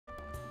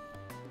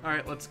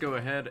Alright, let's go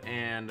ahead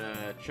and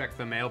check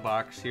the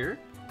mailbox here.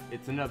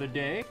 It's another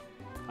day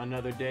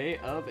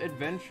of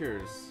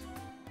adventures.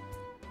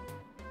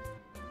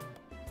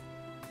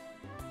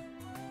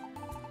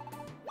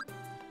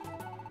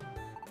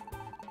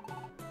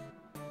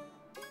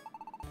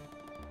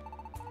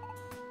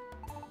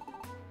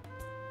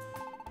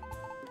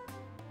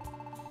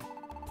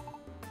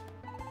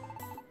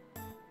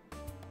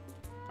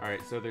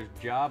 Alright, so there's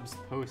jobs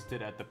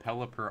posted at the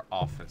Pelipper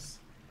office.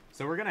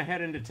 So we're gonna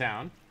head into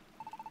town.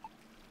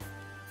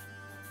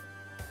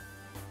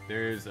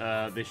 There's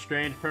the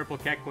strange purple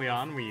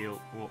Kecleon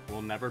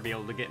we'll never be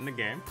able to get in the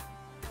game.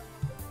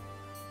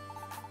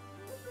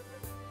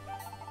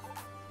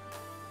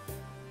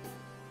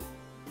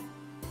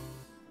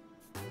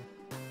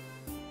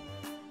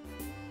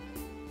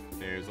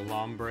 There's a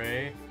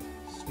Lombre,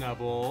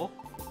 Snubbull.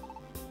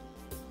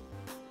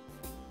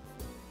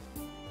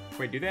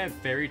 Wait, do they have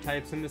fairy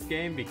types in this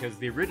game? Because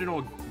the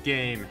original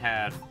game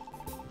had...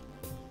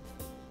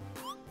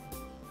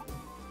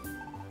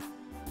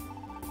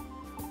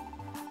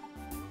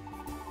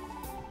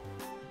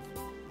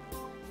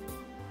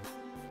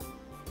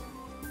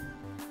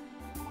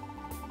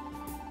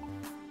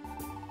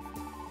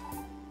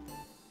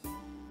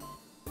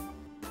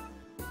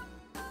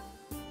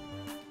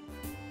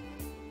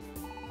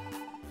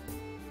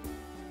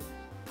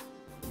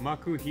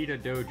 Makuhita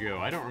Dojo.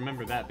 I don't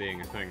remember that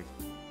being a thing.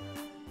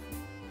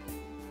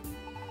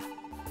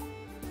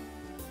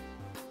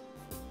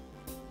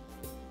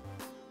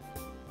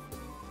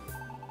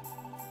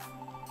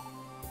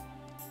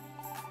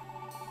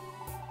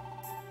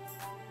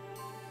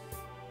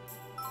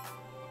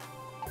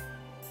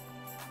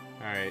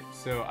 Alright,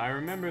 so I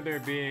remember there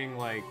being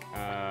like,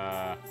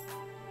 oh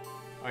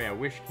yeah,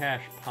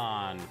 Whiscash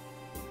Pond.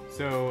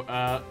 So,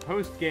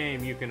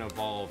 post-game you can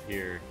evolve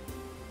here.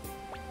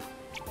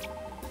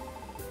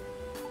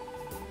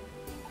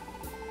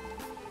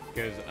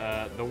 Because,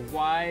 the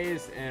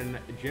wise and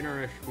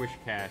generous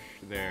Whiscash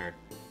there.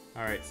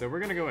 Alright, so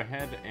we're gonna go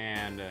ahead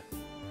and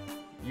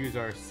use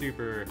our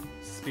super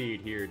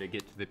speed here to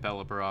get to the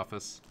Pelipper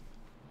office.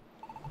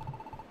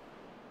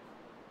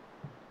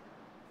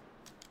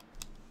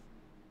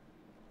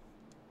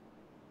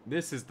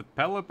 This is the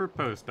Pelipper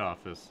post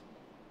office.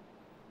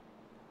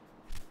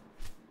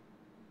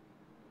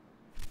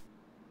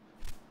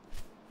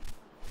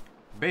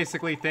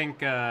 Basically think,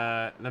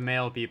 the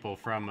mail people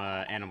from,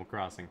 Animal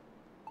Crossing.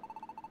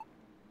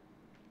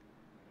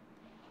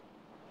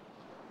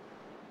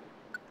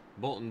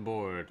 Bulletin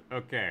board.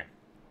 Okay.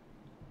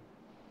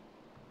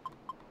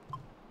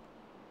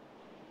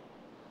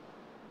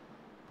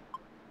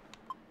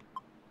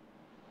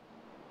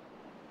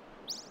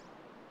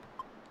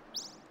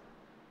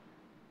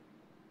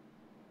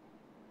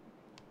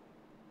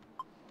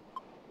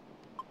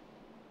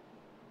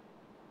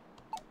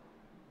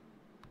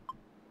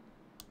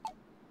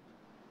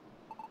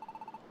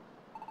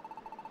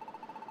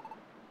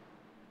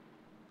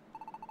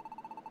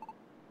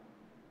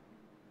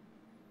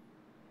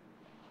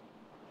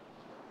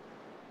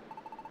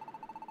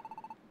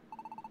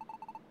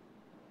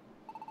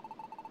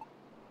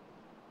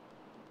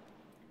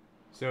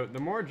 So,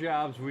 the more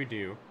jobs we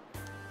do,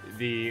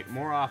 the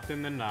more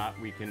often than not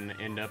we can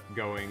end up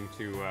going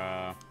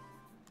to,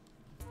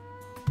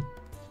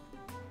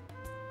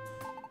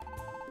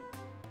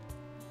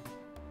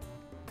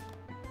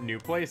 new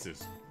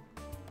places.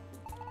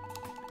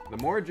 The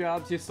more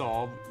jobs you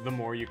solve, the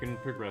more you can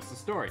progress the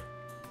story.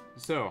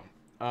 So,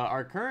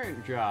 our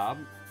current job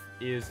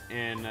is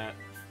in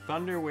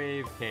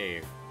Thunderwave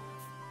Cave,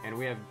 and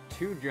we have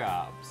 2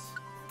 jobs.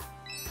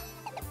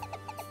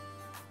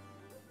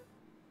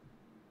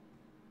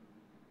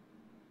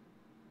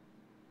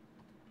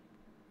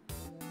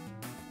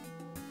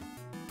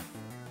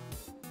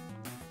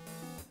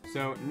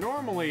 So,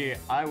 normally,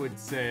 I would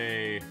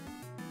say,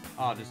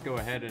 oh, just go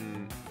ahead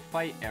and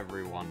fight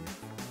everyone.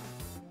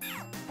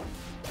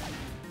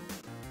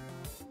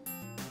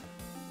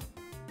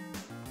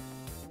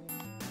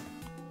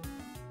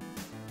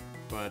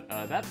 But,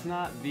 that's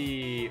not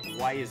the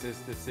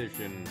wisest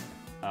decision,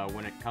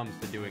 when it comes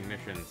to doing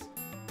missions.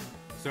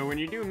 So when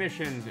you do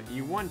missions,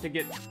 you want to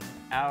get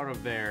out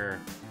of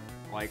there,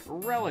 like,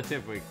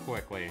 relatively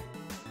quickly.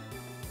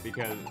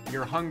 Because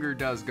your hunger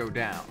does go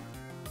down.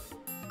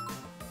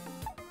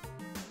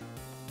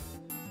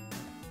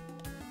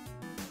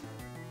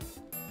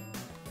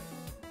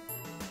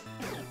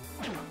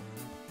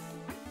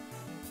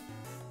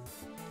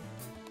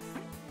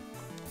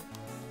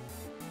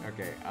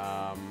 Okay,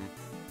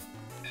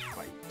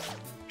 fight.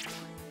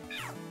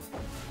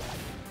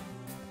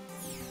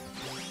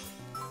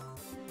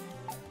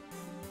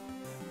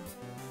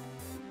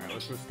 Alright,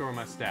 let's restore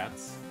my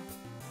stats.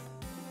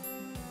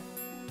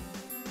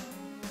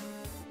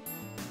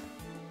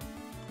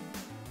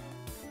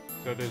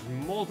 So there's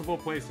multiple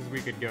places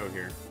we could go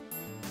here.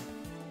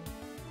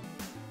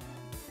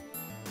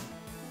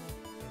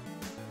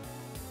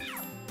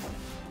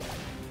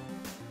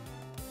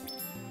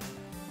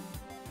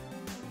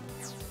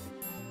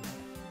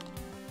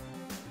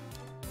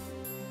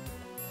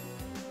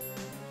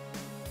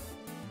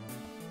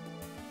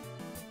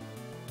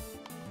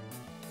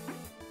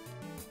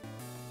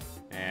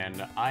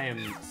 and I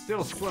am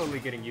still slowly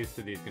getting used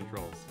to these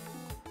controls.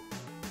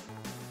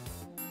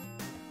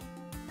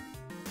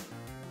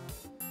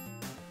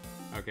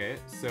 Okay,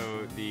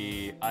 so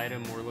the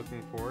item we're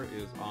looking for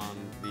is on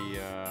the,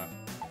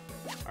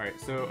 Alright,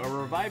 so a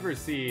Reviver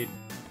Seed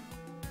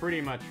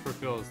pretty much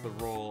fulfills the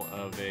role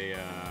of a,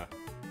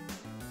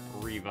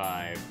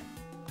 Revive.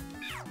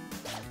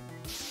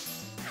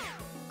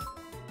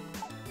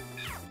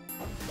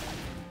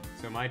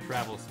 So my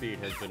travel speed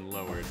has been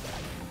lowered.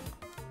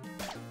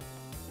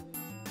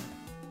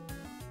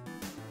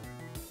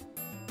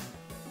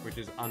 Which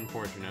is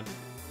unfortunate.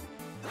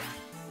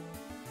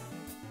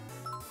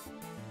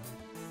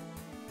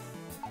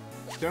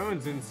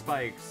 Stones and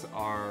spikes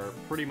are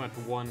pretty much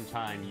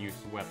one-time use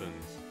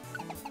weapons.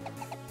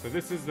 So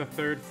this is the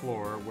third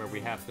floor where we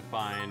have to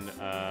find,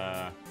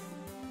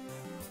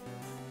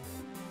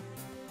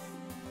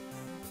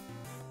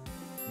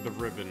 the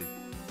ribbon.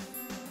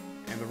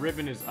 And the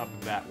ribbon is up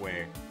that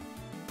way.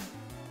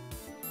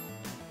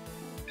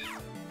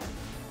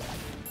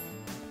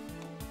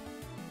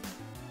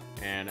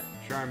 And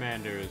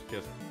Charmander is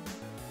just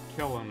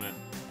killing it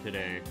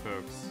today,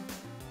 folks.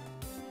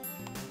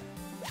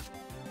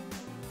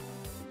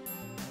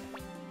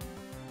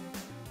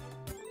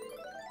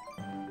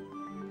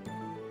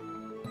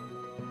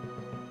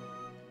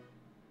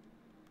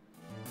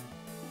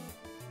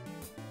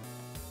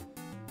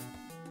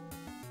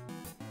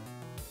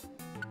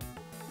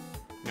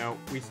 No,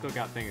 we still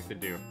got things to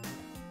do.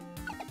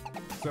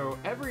 So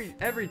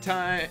every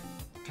time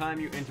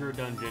you enter a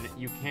dungeon,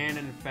 you can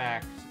in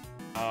fact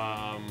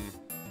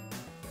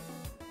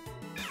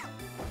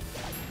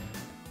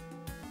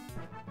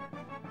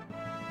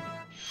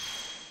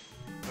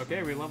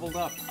okay, we leveled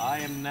up. I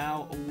am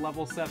now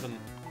level 7.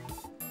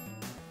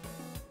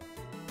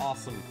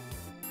 Awesome.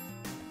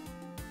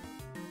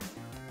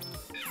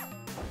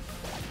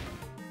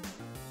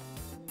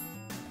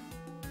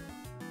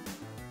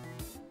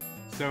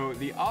 So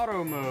the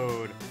auto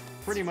mode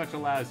pretty much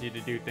allows you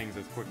to do things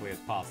as quickly as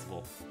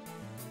possible.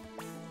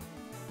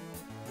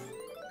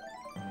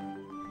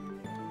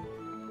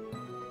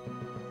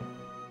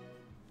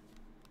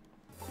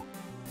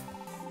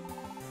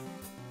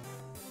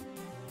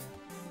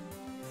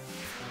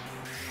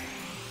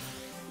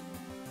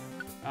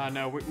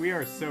 No, we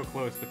are so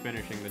close to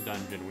finishing the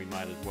dungeon, we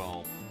might as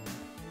well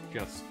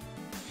just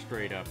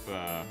straight up,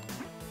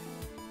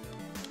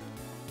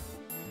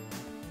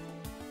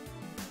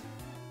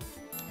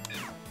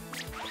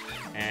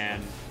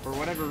 And for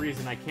whatever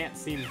reason, I can't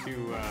seem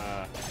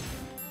to,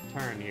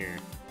 turn here.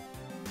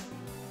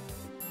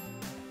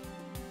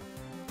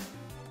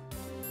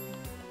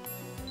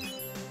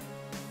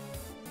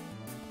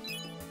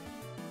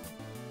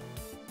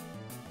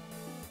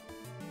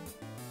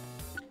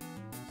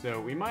 So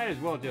we might as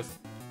well just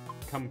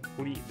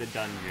complete the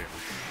dungeon.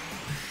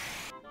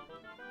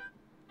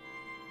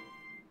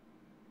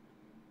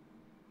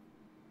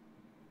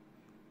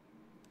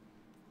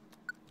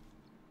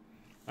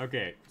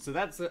 Okay, so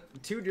that's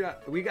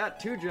we got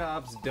 2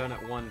 jobs done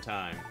at one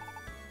time.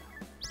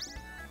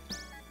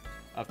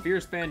 A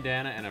fierce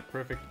bandana and a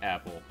perfect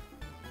apple.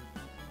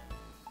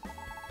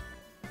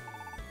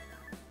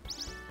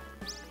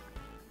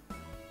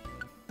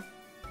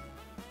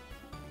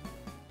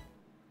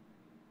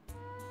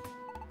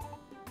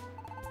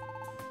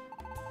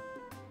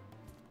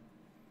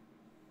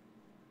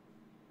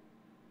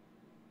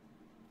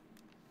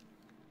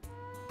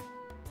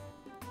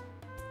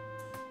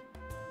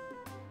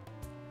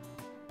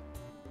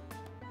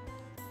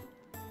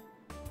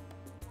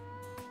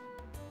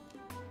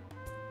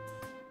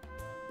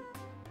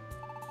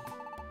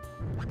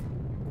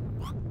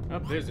 Oh,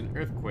 there's an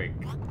earthquake.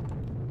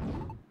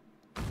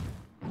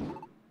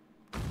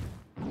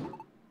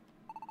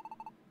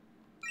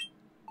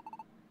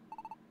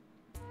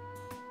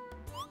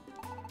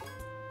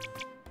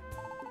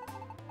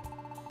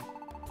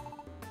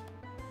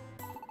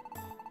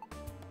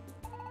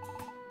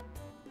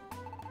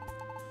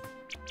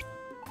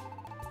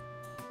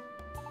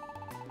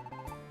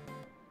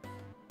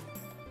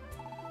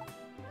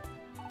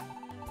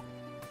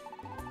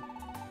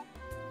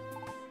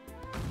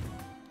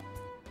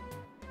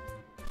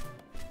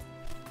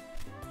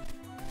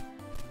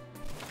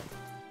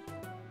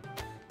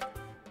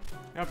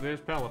 Yep, there's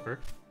Pelipper.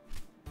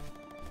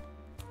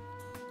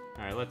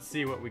 Alright, let's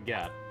see what we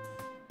got.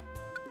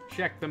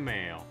 Check the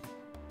mail.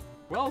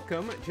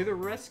 Welcome to the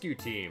rescue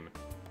team.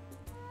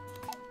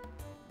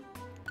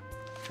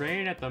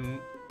 Train at the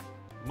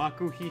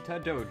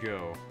Makuhita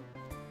Dojo.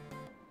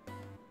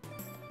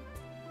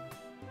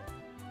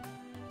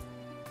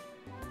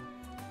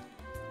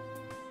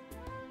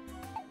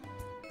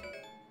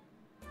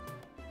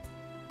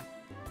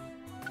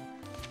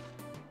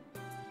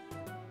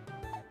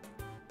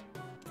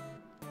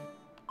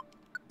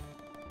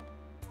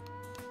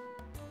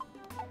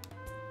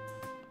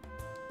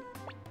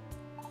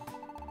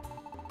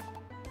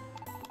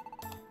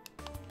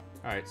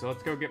 Alright, so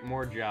let's go get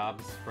more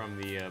jobs from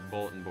the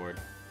bulletin board.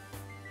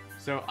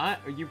 So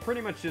you pretty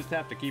much just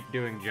have to keep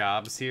doing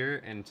jobs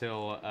here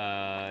until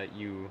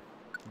you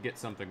get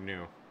something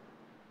new.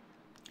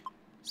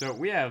 So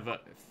we have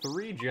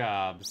 3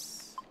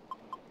 jobs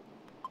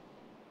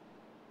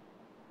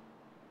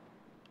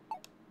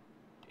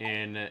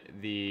in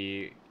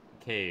the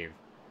cave.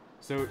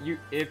 So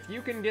if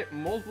you can get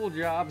multiple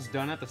jobs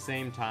done at the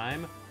same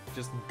time,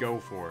 just go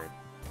for it.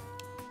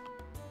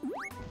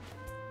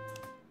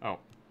 Oh.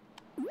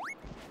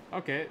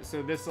 Okay,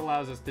 so this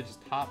allows us to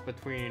just hop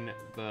between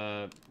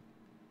the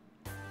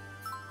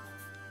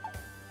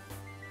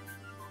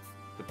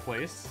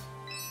place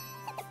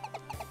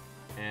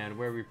and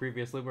where we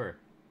previously were.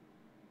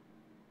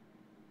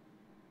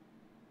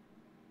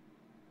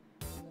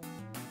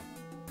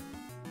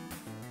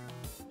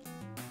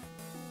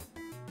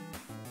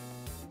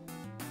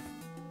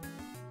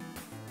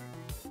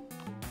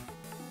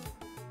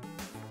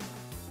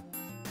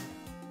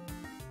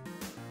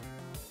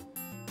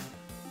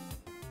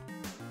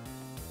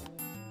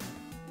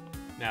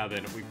 Now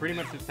then, we pretty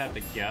much just have to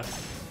guess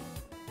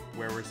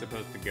where we're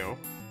supposed to go.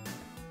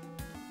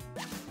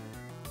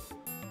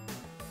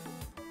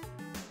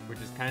 Which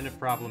is kind of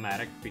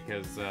problematic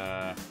because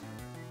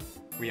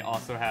we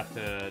also have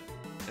to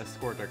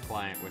escort our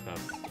client with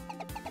us.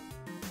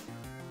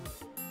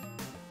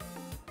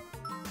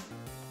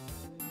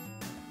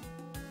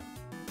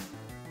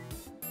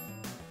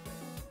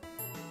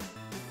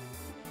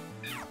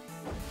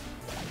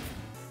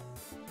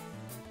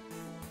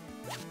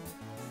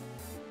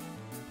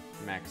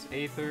 Max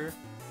Aether.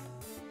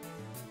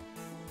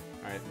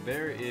 Alright,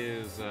 there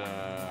is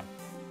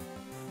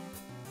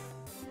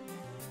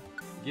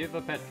give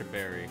a Petra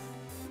Berry.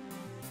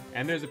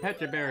 And there's a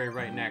Petra Berry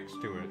right next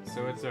to it,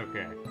 so it's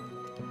okay.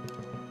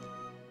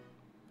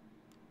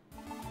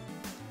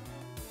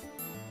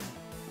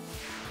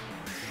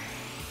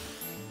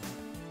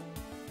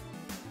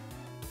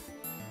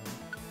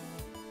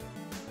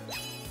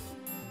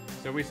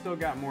 So we still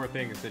got more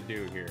things to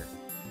do here.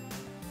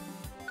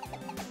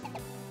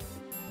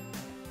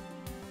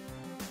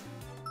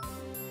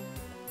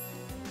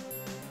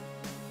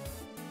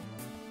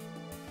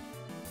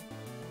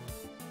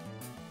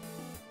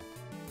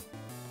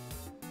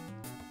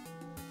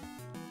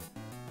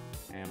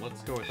 And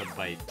let's go with a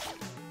bite.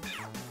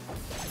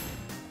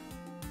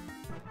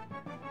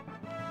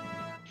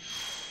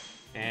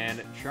 And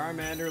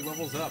Charmander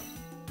levels up.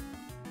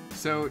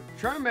 So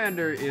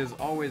Charmander is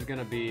always going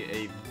to be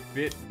a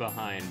bit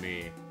behind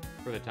me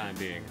for the time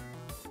being.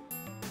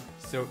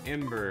 So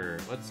Ember,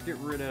 let's get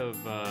rid of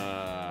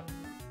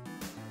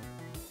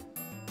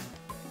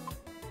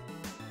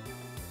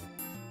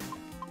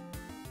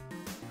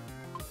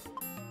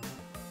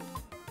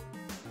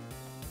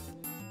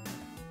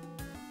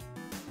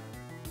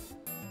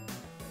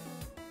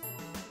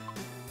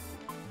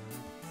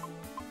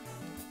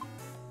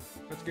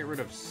let's get rid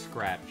of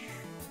Scratch.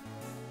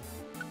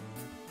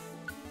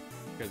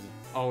 Because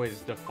it's always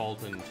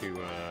defaulting to,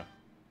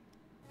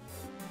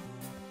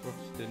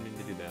 whoops, didn't mean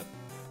to do that.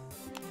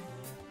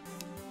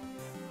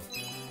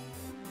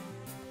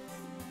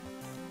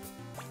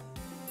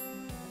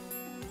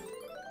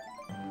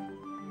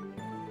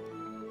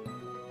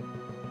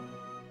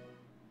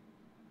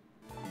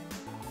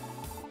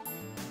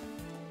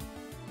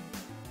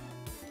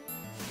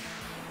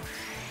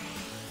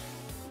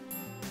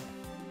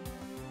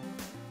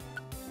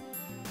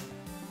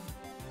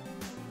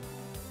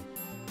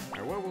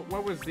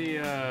 What was the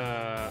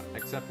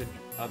accepted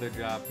other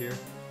job here?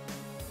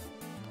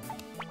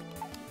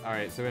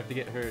 Alright, so we have to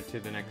get her to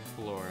the next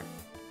floor.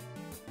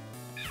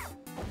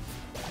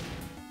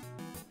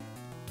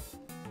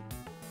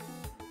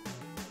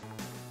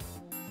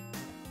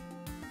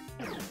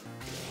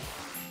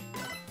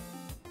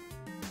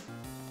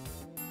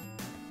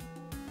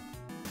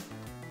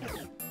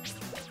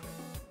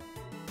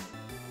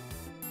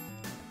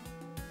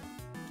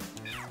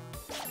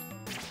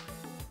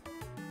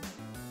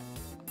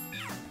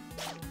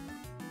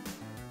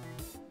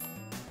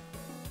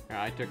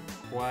 I took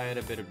quite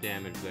a bit of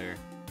damage there.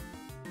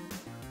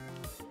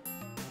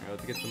 Alright,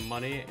 let's get some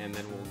money, and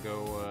then we'll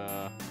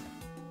go,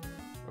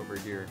 over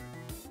here.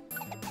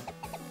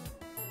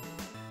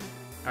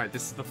 Alright,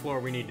 this is the floor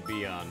we need to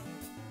be on.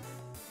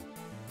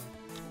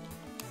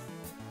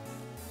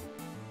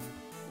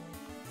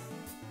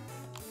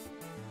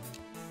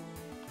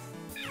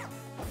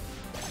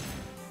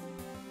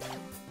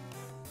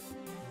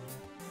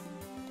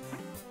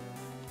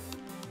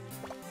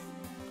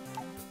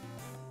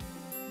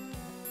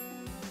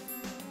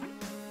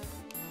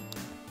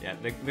 Yeah,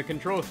 the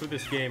controls for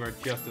this game are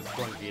just as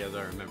clunky as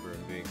I remember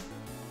them being.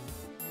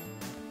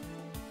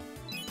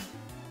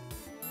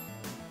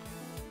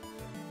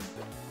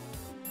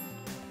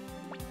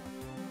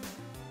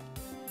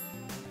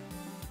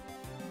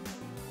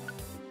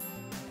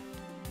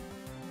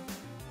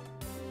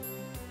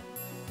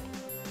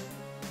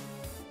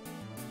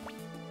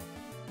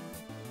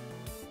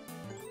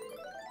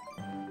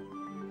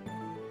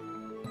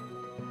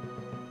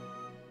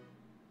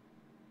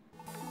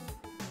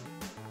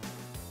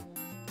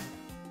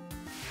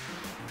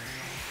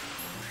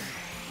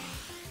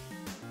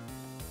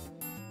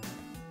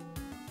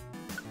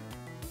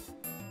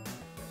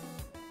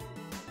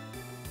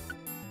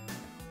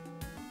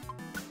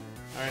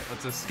 Alright,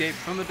 let's escape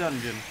from the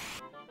dungeon.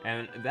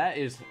 And that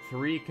is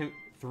three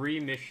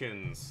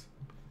missions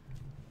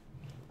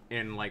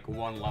in like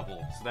one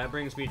level. So that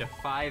brings me to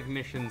 5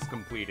 missions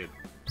completed.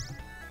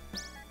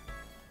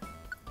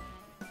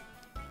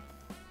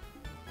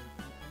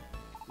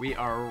 We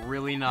are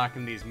really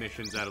knocking these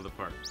missions out of the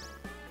park.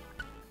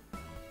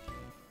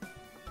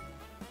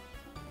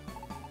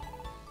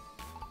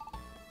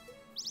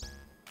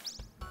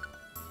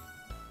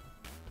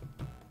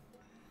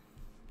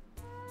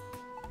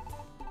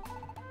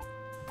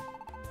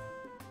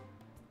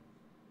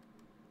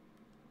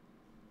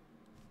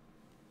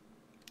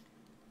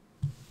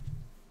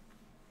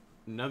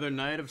 Another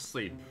night of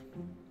sleep.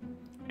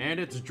 And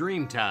it's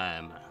dream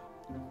time.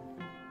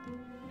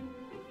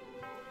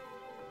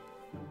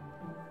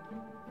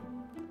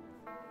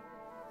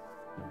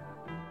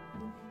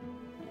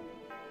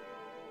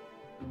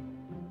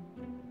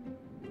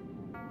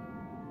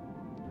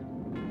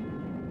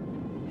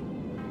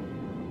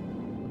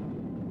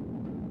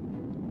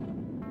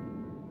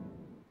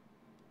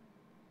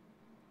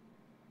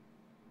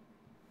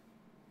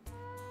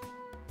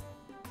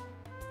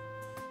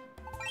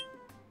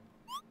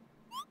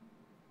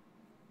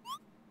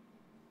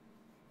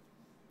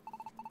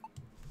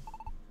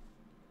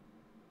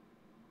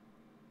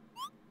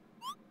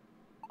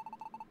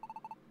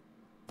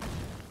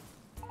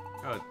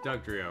 Oh, it's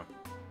Dugtrio.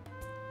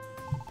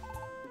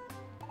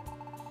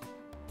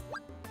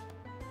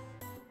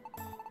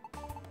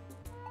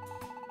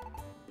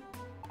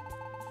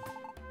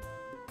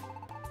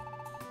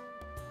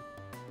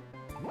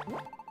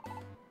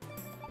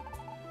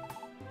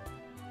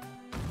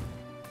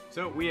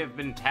 So, we have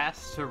been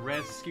tasked to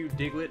rescue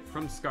Diglett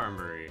from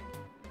Skarmory.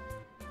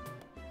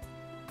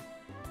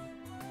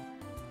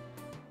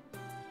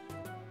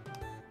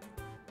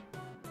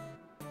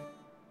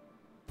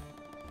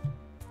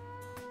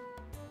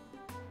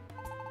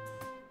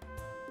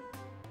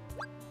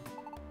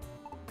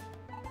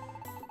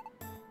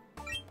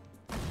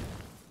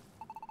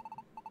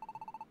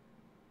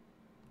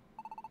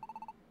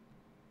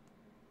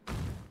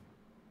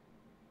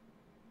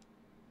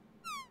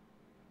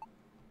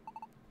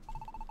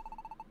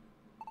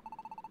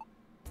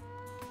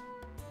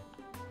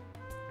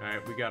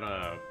 Alright, we got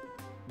a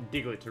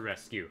Diglett to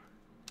rescue.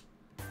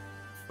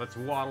 Let's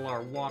waddle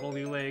our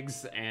waddly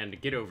legs and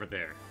get over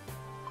there.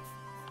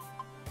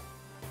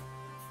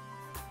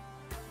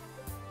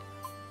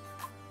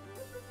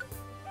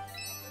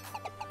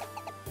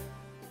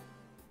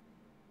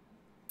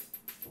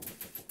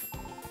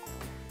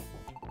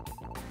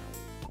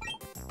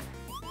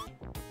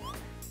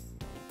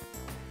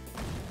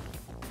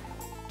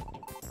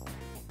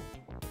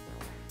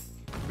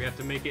 We have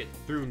to make it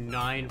through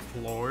 9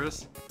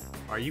 floors?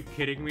 Are you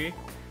kidding me?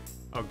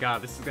 Oh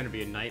god, this is gonna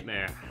be a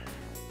nightmare.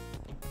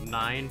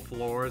 9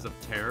 floors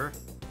of terror?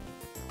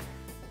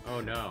 Oh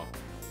no.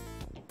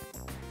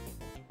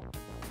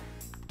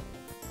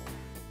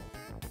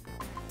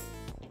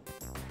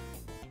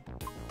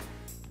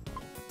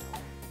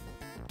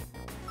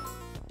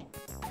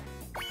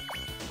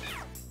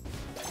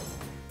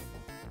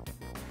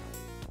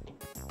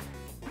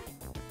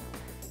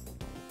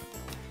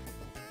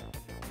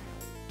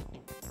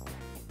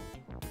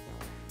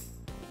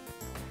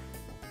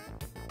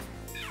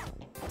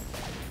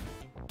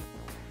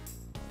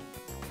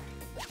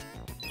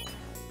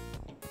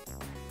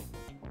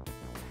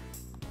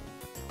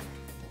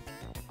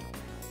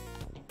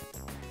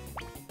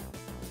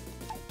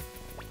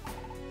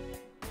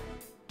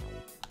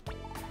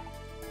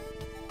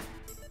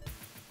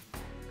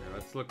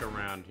 Let's look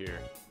around here.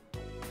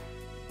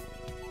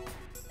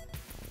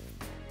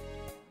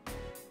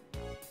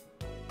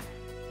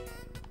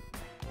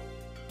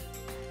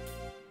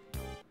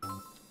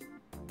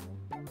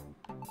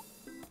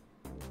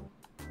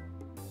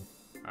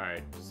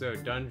 Alright, so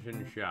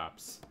dungeon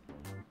shops.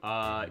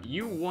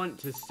 You want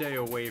to stay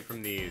away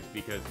from these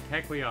because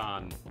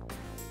Kecleon,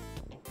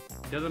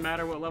 doesn't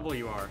matter what level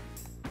you are,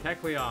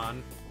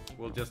 Kecleon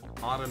will just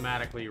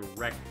automatically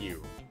wreck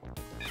you.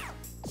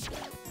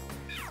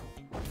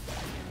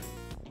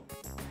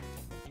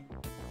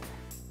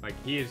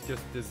 Like, he is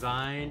just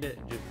designed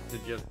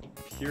to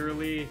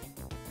purely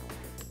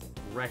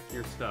wreck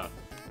your stuff.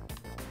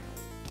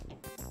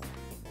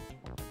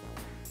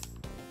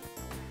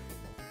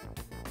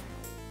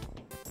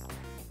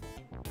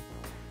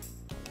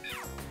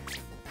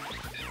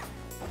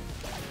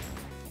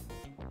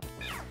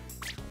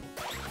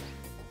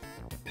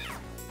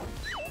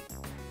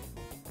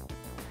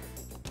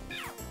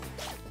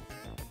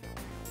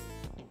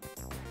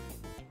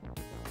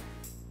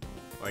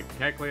 Like,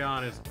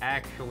 Kecleon is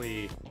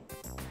actually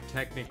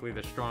technically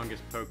the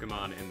strongest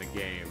Pokemon in the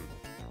game.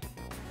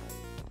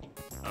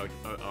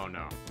 Oh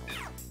no.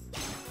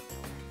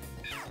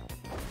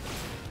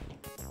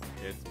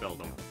 It's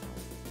Beldum.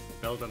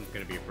 Beldum's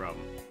gonna be a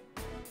problem.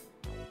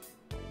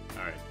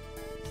 Alright.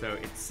 So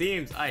it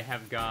seems I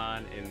have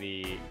gone in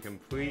the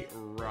complete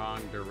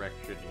wrong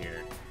direction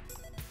here.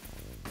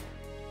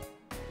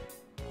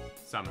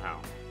 Somehow.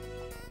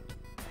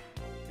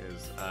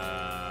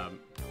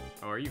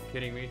 Oh, are you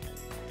kidding me?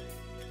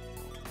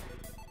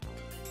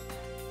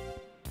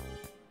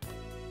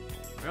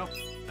 Well,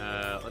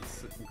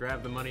 let's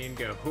grab the money and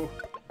go.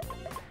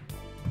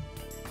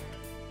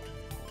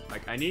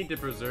 Like, I need to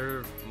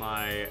preserve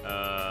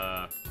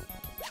my,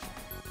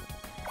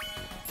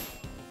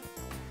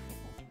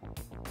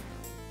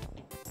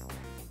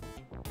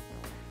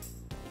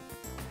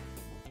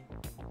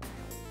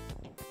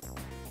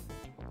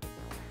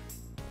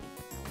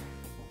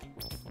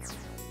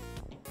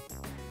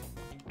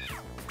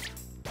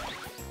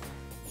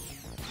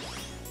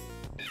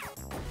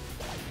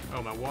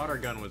 Oh, my water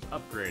gun was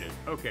upgraded.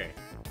 Okay.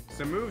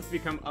 So moves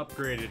become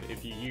upgraded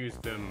if you use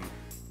them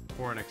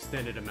for an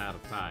extended amount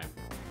of time.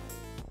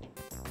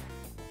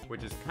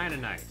 Which is kind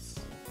of nice.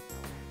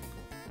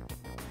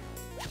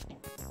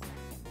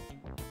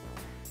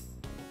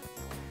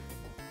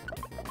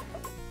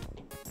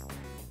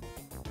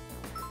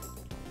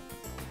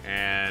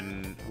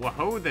 And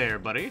whoa there,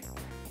 buddy.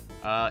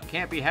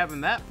 Can't be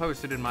having that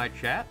posted in my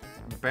chat.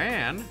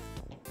 Ban.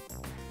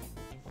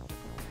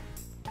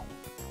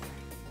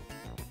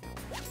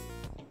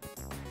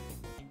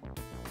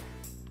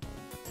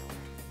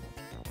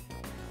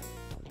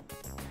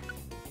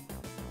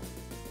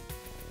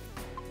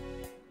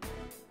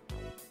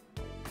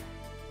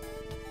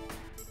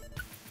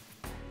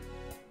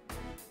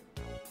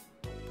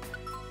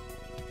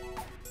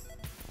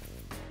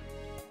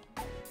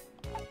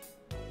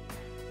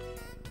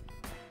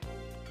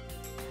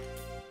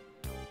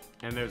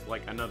 And there's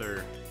like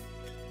another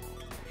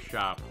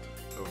shop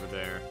over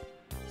there.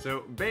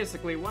 So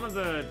basically, one of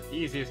the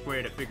easiest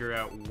way to figure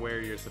out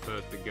where you're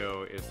supposed to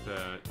go is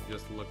to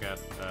just look at,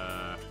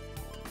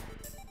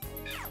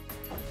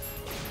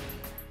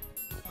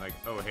 like,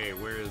 oh hey,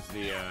 where is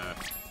the,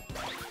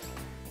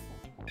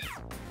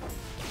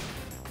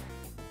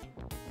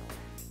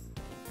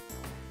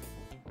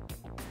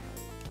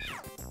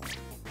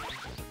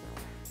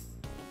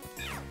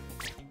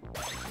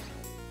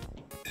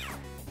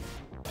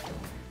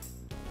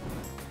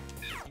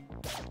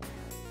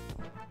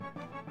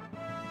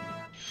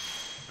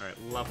 Alright,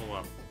 level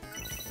up.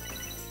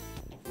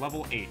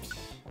 Level 8.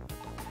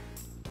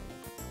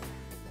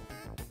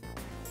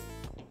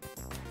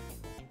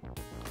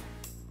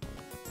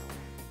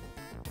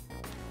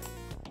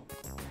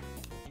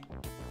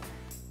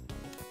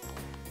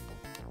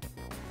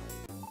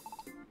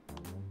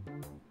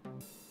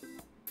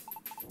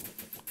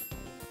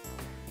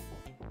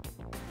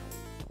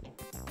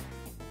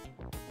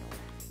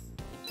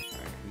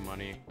 Alright,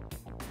 money.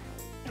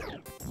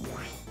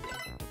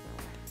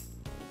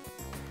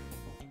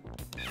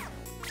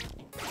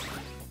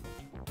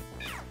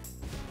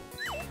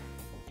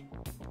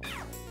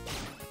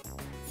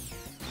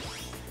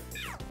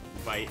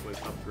 Bite was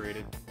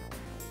upgraded.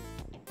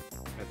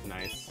 That's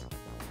nice.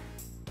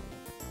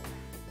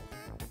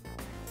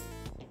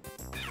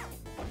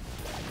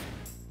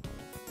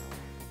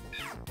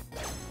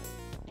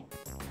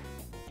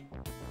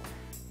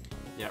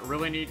 Yeah,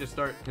 really need to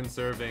start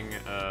conserving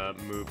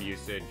move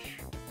usage,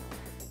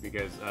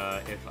 because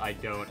if I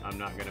don't, I'm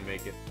not gonna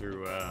make it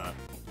through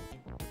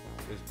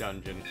this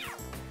dungeon.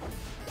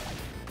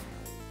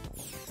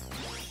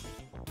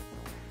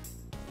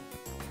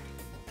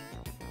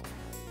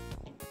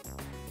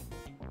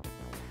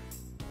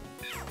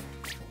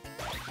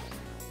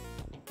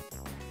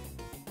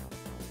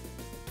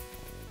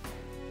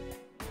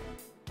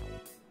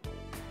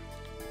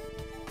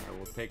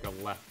 Take a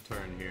left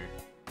turn here.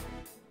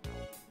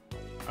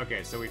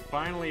 Okay, so we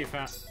finally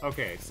found...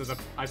 Okay, so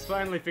I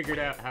finally figured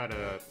out how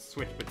to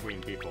switch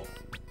between people.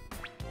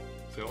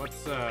 So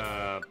let's,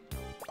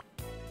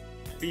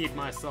 feed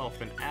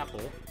myself an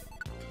apple.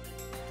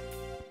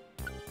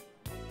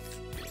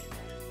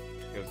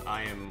 Because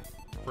I am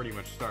pretty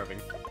much starving.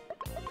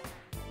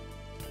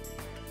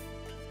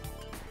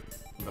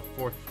 The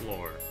 4th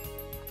floor.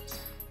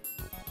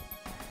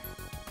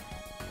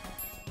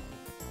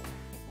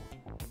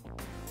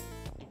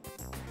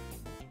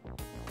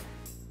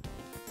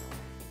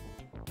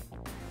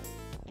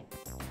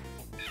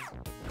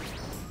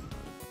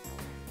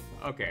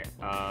 Okay,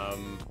 well,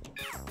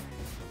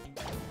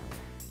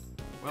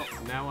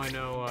 now I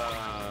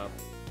know,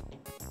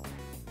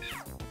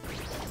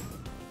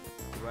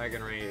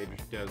 Dragon Rage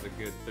does a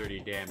good 30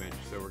 damage,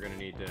 so we're gonna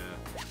need to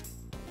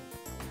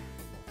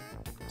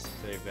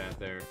save that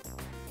there.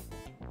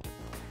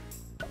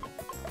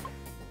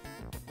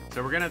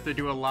 So we're gonna have to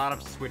do a lot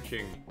of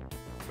switching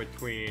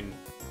between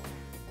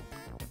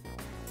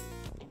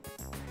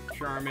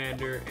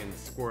Charmander and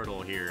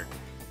Squirtle here.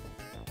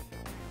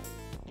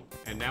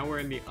 And now we're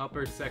in the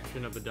upper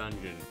section of the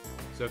dungeon.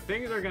 So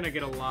things are gonna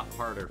get a lot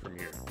harder from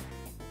here.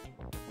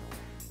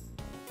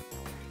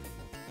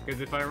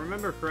 Because if I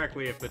remember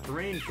correctly, if the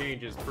terrain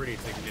changes pretty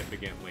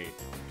significantly,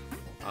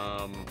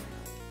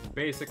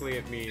 basically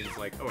it means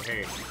like, oh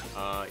hey,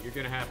 you're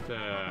gonna have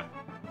to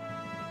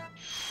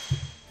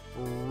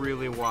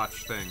really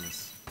watch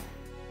things.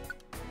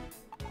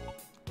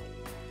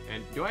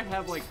 And do I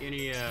have like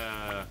any,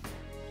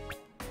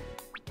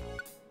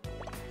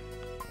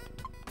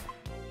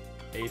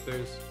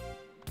 Aethers?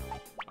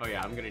 Oh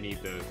yeah, I'm gonna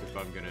need those if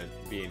I'm gonna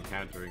be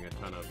encountering a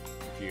ton of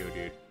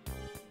Geodude.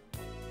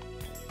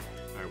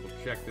 Alright,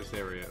 we'll check this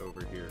area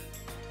over here.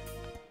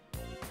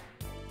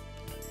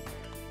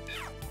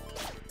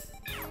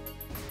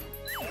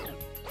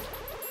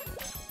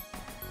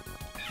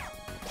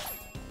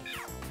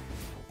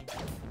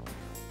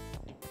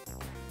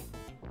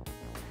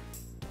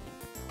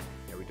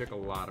 Yeah, we took a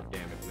lot of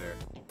damage there.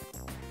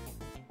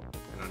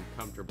 An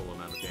uncomfortable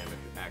amount of damage,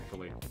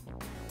 actually.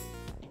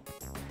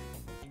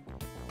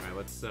 Alright,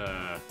 let's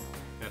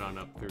head on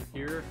up through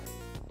here.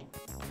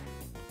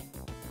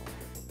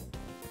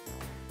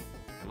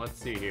 And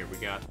let's see here, we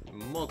got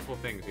multiple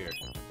things here.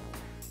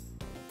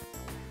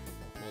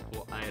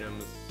 Multiple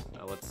items.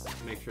 Let's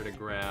make sure to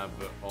grab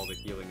all the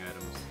healing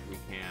items we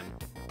can.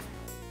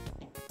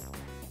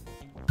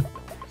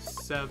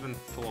 7th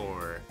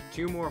floor.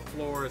 2 more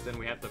floors, and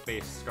we have to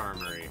face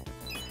Skarmory.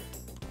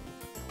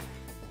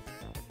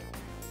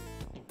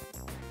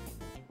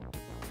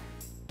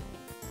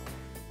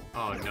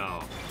 Oh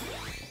no.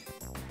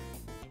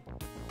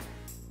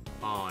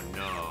 Oh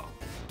no.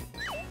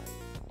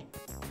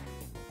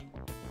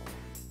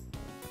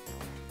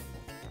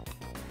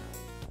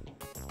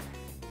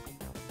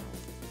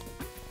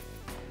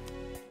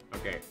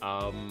 Okay,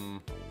 go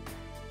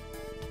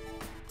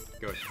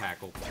with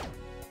Tackle.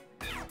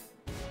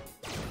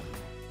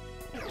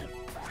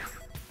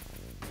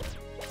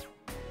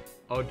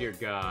 Oh dear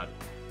God.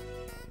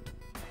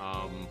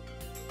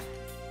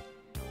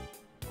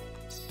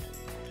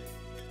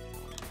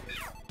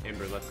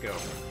 Ember, let's go.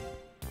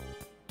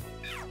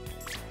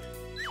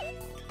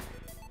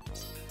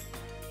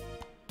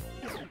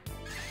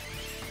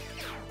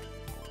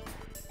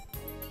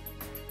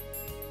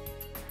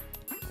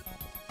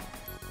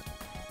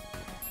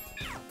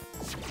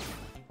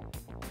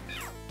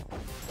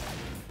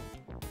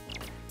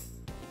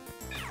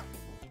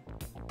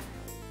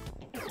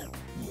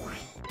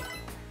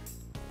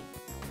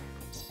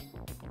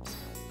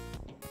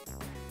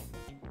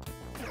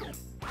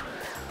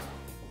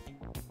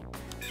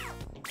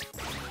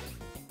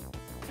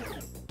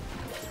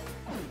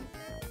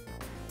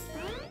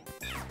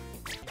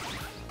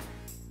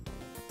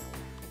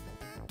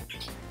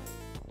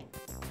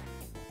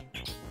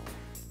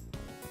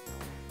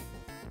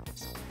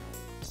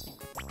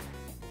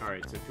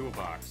 Alright, so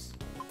toolbox.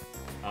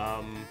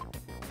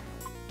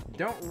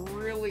 Don't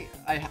really...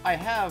 I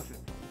have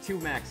 2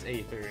 max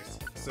Aethers,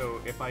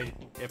 so if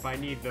I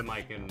need them,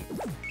 I can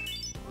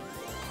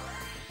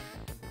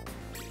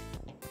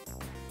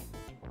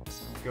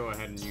go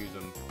ahead and use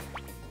them.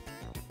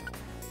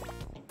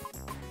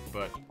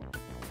 But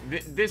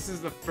this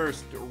is the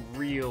first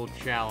real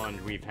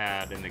challenge we've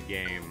had in the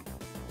game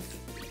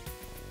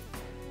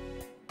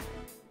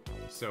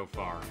so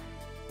far.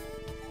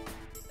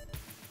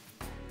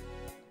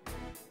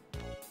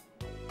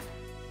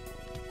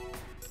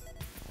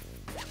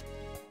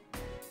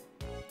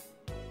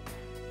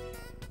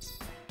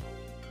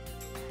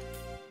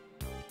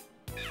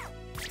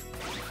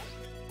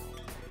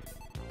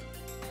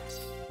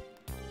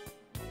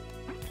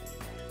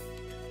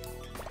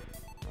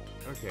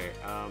 Okay,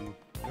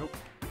 nope.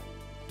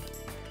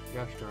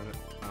 Gosh darn it.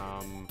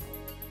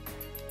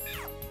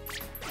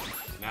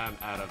 Now I'm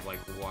out of, like,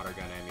 water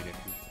gun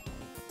ammunition.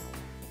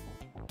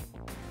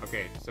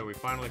 Okay, so we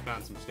finally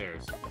found some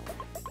stairs.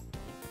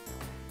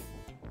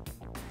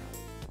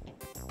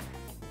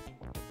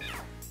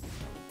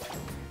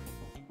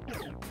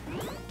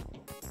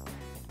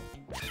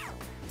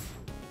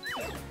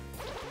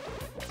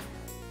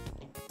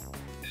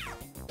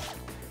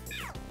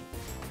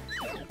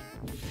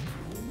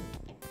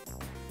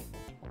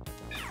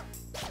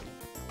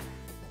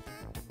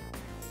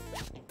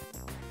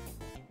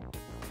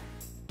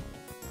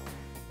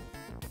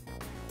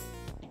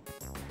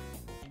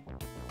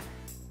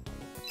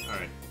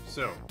 Alright,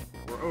 so,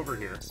 we're over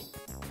here.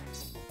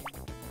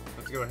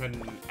 Let's go ahead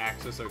and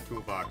access our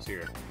toolbox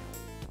here.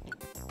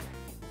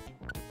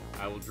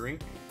 I will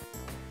drink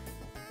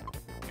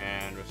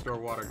and restore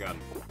water gun.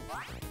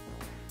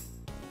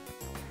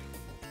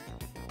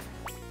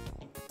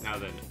 Now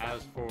then,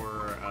 as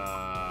for,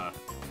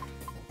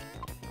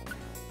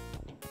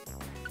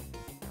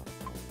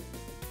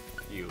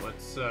 you,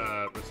 let's,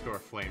 restore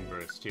Flame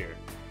Burst here.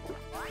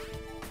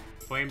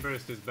 Flame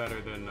Burst is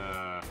better than,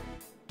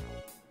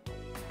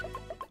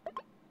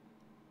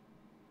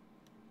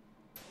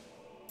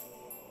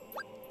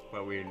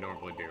 what we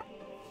normally do.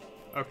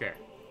 Okay.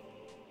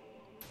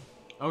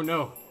 Oh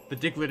no! The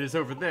Diglett is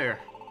over there!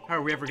 How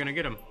are we ever gonna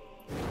get him?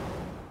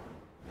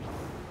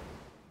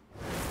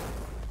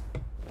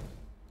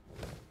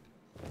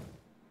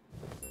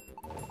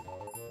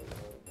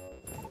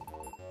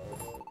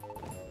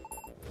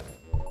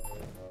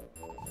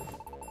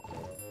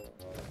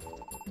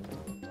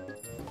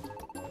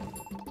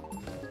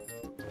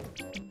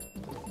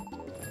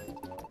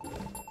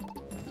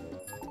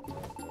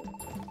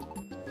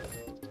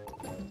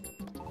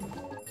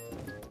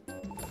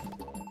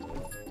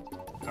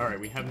 Alright,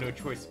 we have no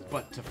choice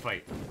but to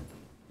fight.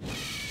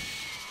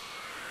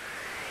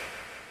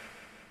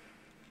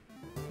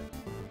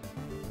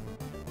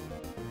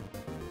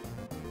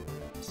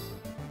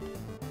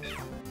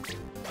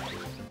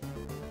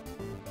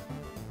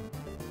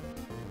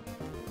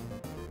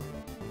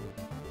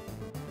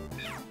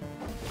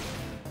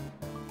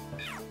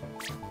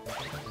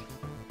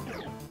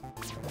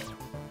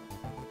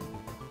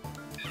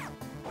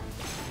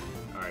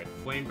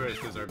 Flame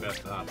Burst is our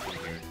best option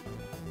here.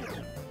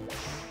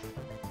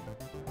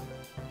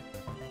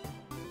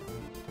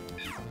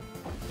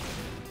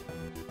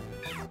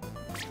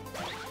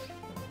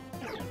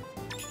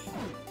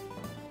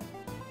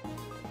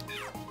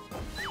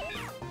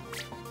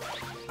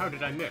 How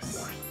did I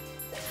miss?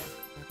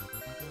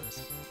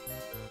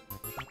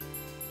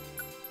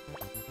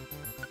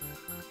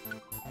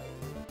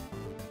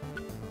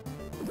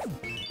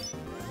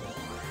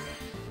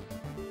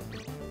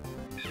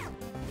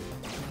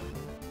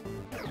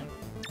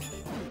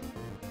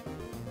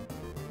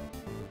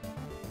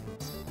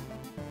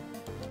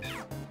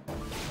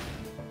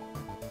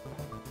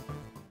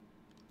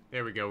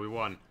 There we go, we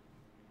won.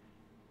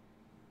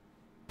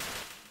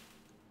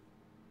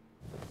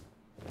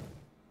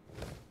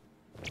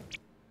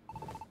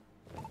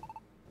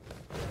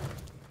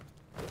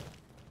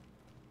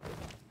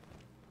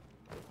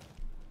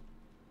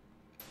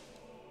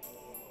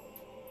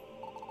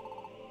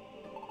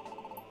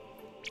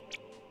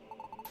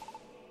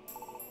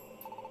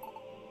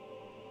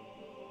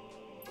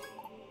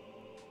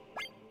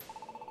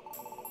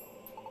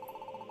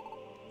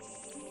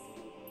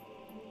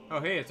 Oh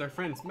hey, it's our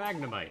friend's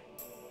Magnemite.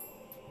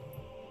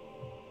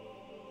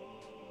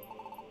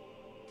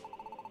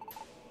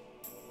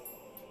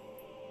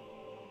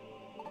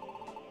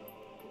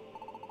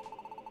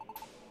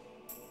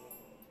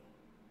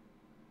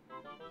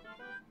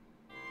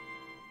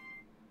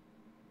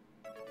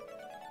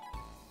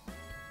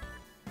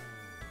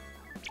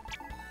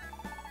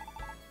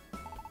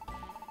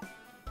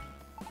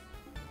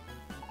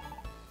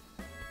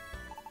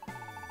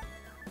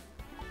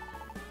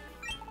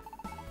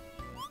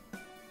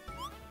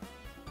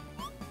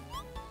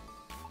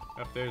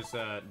 Oh, there's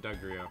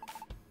Dugtrio.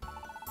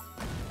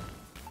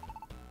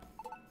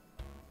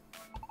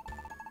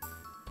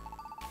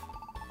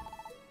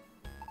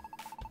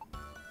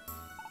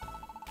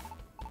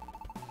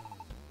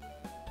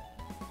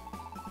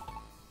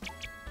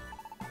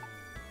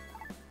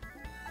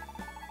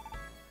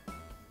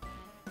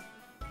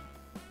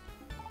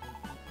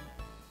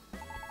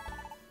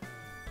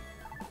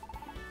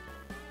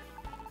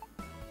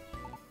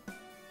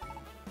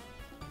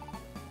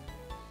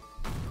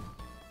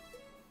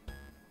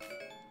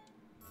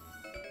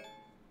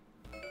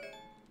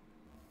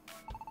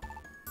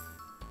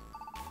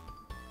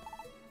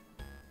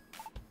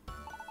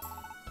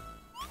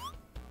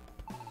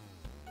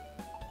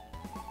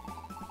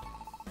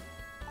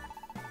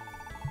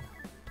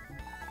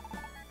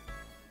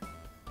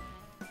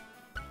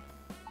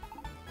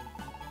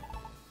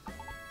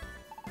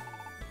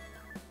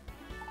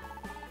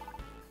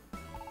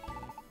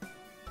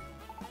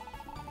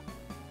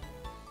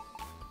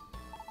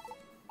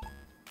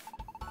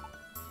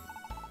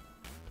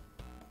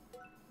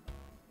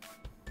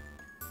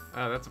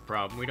 Oh, that's a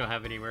problem. We don't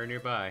have anywhere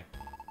nearby.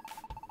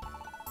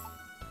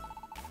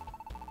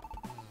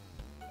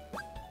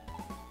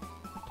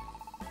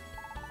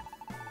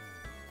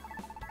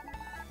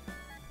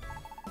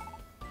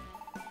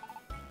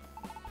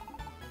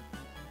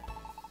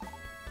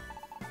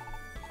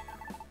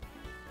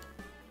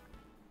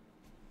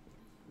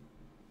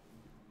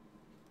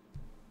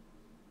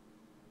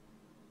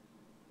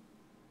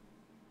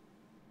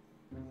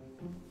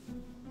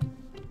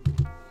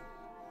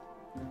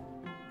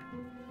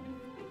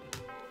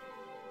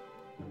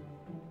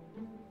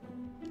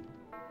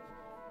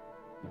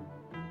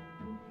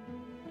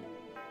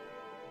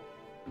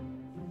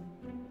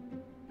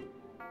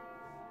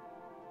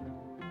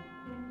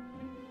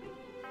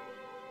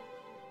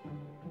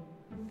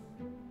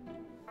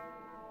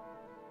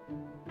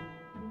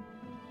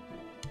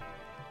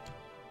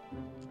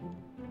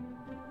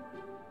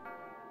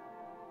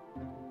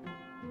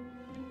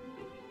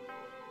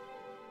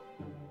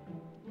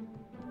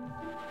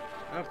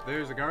 Oh,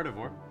 there's a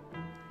Gardevoir.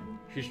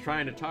 She's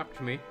trying to talk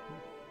to me.